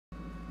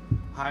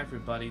Hi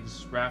everybody, this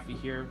is Rafi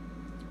here,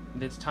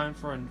 and it's time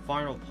for a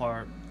final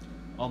part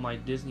of my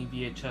Disney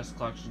VHS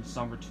collection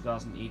summer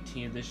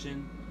 2018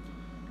 edition.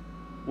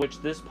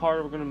 Which this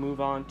part we're going to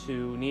move on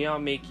to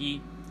Neon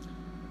Mickey,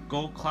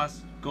 Gold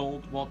Classic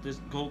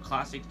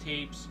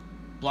tapes,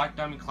 Black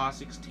Diamond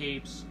Classics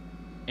tapes,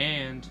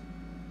 and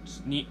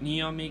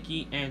Neon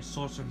Mickey and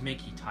Sorcerer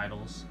Mickey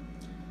titles.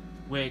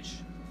 Which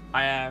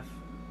I have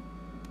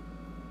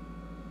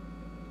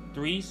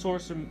 3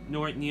 Sorcerer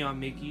Neon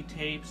Mickey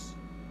tapes,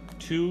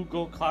 2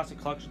 Gold Classic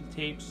Collection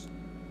tapes,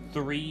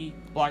 3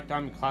 Black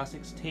Diamond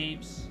Classics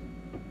tapes.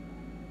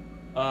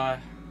 I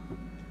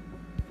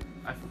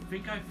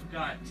think I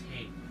forgot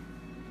tape,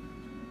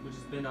 which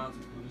has been on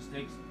some glue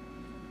sticks.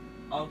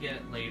 I'll get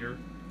it later.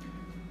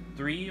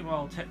 3,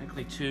 well,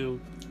 technically 2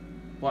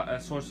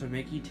 Sorcerer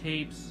Mickey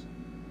tapes,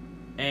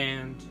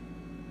 and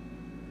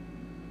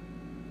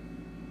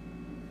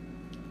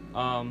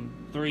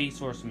 3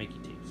 Sorcerer Mickey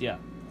tapes. Yeah.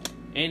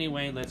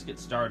 Anyway, let's get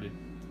started.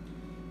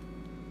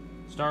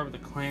 Start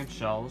with the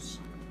clamshells.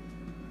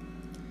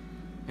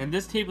 And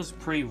this tape was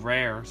pretty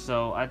rare,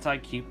 so I'd say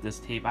keep this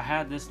tape. I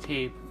had this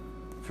tape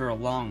for a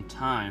long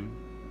time.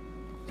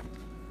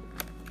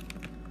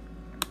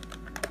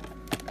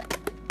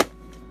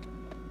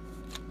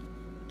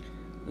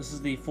 This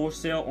is the for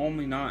sale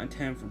only, not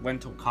intended for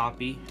rental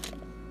copy.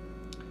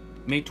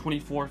 May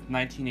 24th,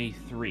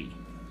 1983.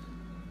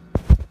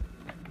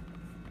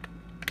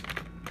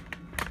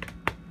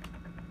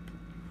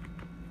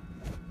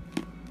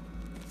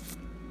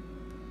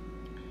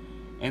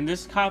 And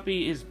this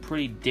copy is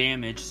pretty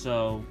damaged,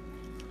 so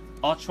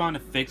I'll try to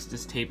fix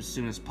this tape as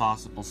soon as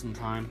possible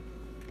sometime.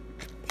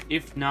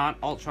 If not,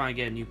 I'll try and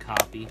get a new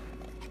copy.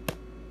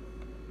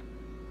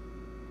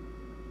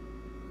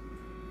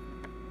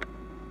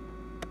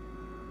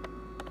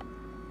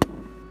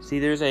 See,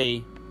 there's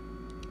a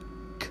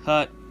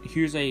cut.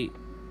 You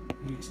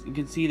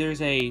can see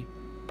there's a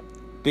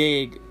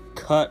big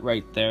cut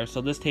right there.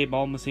 So this tape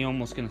almost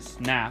gonna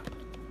snap.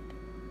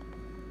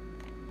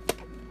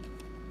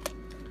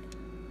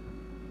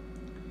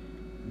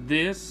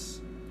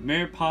 This,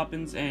 Mary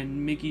Poppins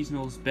and Mickey's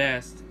Knows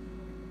Best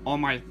are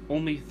my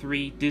only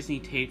 3 Disney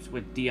tapes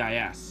with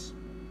DIS.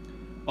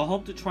 I'll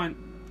hope to try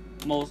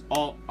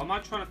I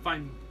might try to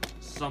find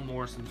some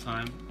more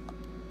sometime.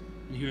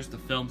 And here's the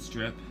film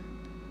strip.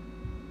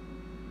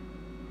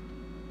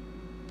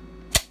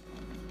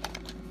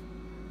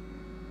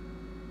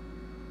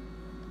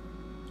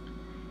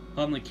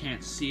 Probably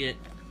can't see it.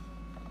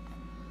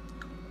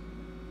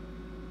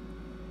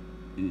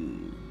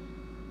 Ooh.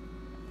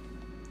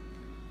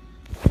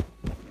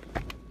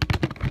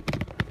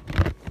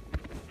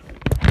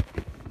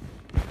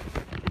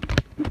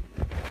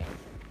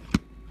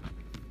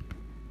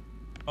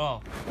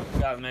 Oh,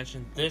 forgot to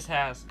mention, this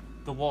has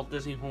the Walt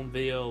Disney Home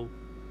Video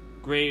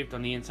engraved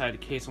on the inside of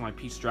the case on my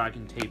Pete's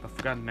Dragon tape. I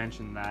forgot to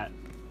mention that.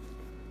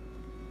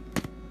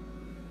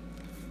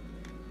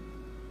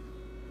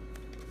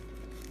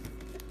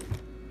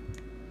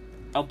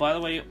 Oh, by the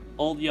way,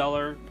 Old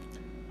Yeller,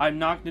 I'm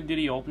not going to do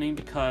the opening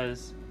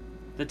because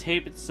the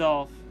tape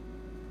itself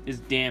is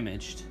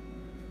damaged.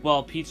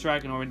 Well, Pete's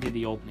Dragon already did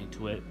the opening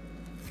to it.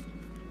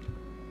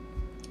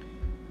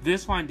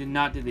 This one did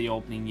not do the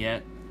opening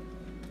yet.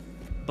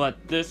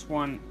 But this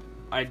one,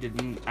 I did.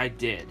 I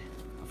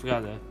forgot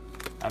to,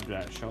 after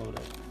I showed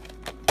it.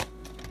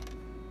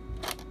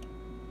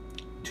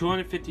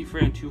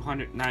 253 and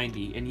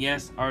 290. And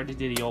yes, I already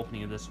did the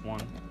opening of this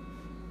one.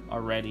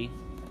 Already.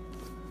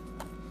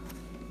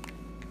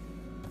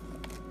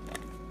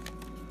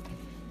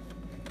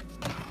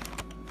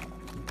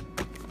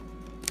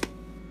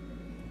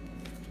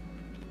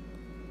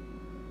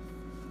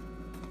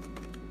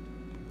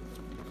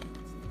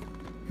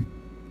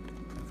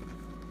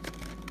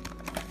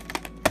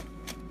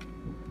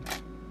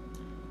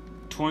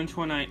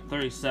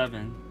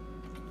 $29.37,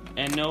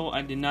 and no,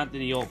 I did not do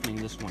the opening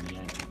this one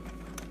yet.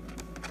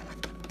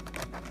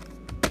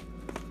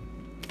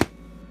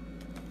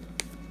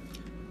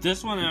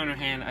 This one, on the other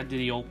hand, I did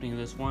the opening of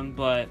this one,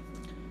 but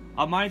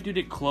I might do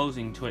the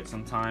closing to it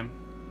sometime,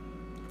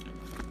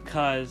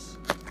 cause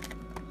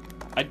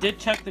I did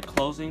check the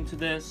closing to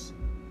this.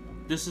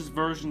 This is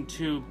version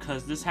 2,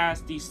 because this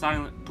has the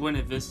silent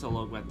Buena Vista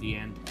logo at the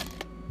end,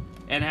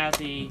 and it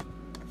has a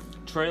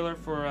trailer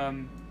for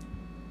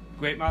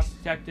Great Mouse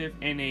Detective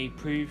and a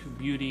preview for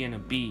Beauty and a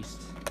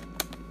Beast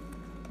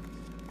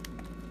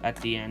at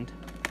the end.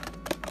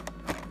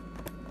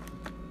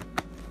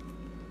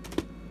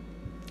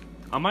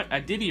 I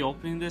did the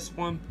opening of this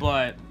one,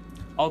 but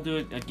I'll do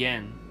it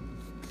again.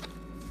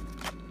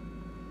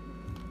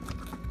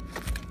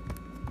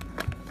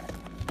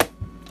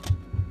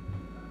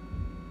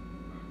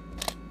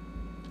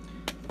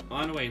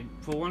 Anyway,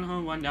 for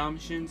 101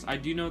 Dalmatians, I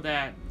do know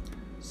that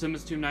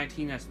Simmons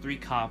 219 has 3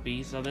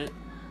 copies of it.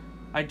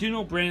 I do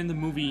know Brandon the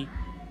Movie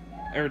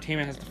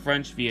Entertainment has the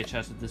French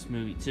VHS of this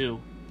movie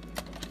too.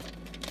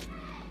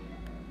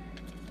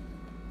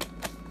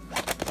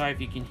 Sorry if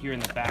you can hear in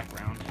the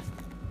background.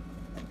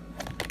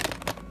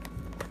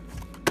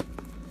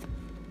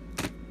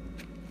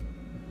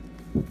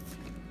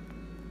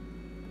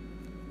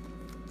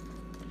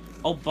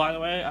 Oh, by the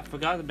way, I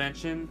forgot to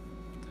mention,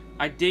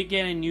 I did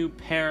get a new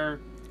pair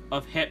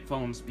of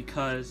headphones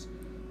because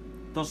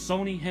those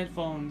Sony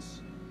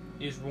headphones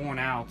is worn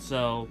out.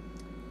 So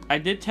I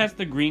did test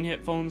the green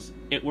headphones.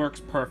 It works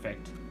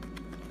perfect.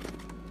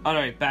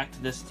 Alright, back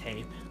to this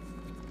tape.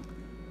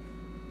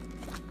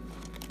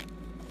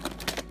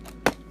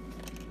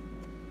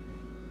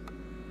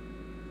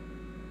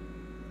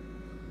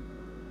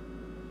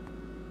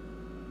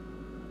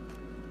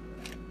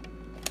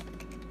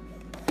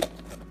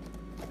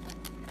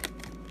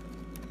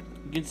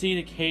 You can see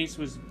the case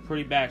was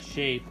pretty bad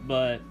shape,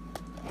 but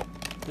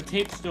the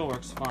tape still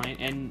works fine.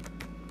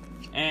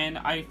 And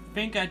I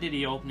think I did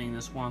the opening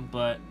this one,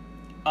 but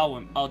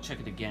I'll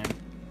check it again.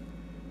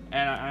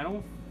 And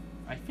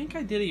I think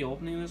I did the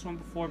opening this one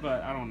before,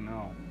 but I don't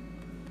know.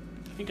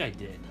 I think I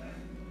did.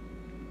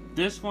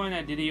 This one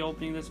I did the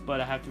opening this, but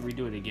I have to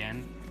redo it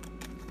again.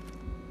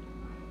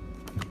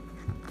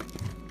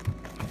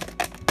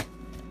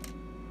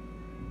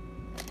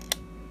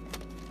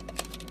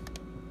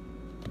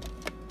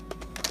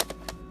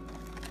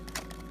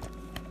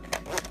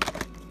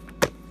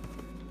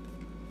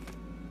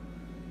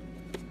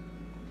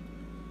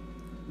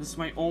 This is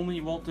my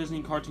only Walt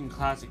Disney Cartoon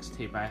Classics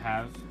tape I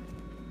have.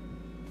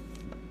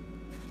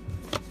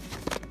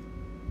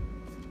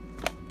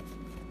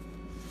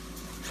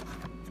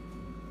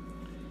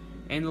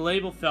 And the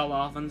label fell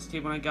off on this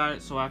tape when I got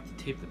it, so I have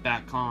to tape it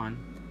back on.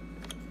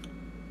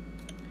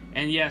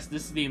 And yes,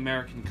 this is the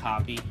American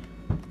copy.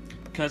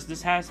 Because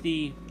this has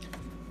the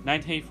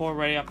 1984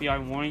 Ready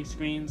FBI warning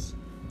screens,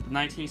 the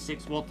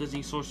 1986 Walt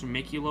Disney Source and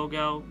Mickey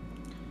logo,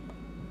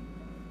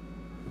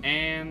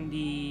 and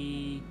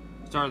the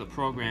start of the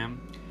program.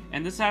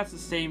 And this has the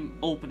same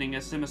opening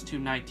as MS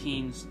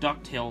 219's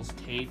DuckTales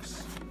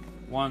tapes.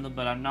 One of them,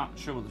 but I'm not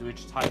sure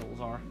which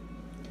titles are.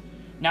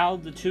 Now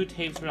the two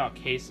tapes without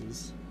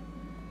cases.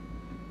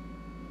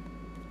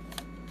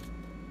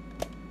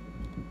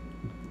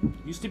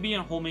 Used to be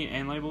a homemade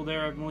end label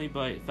there, I believe,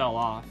 but it fell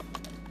off.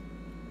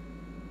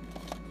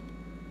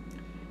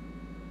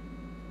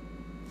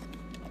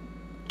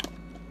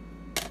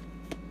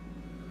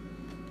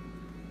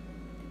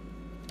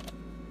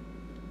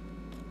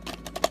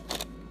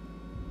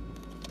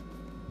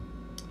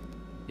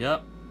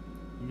 Yep,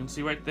 you can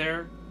see right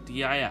there,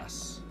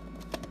 DIS.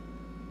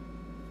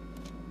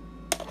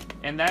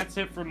 And that's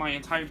it for my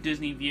entire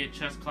Disney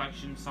VHS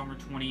collection, Summer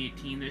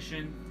 2018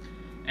 edition.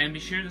 And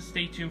be sure to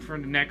stay tuned for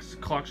the next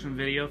collection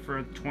video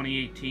for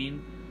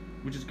 2018,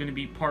 which is going to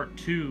be part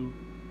 2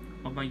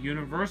 of my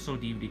Universal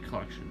DVD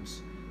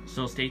collections.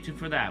 So stay tuned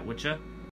for that, would ya?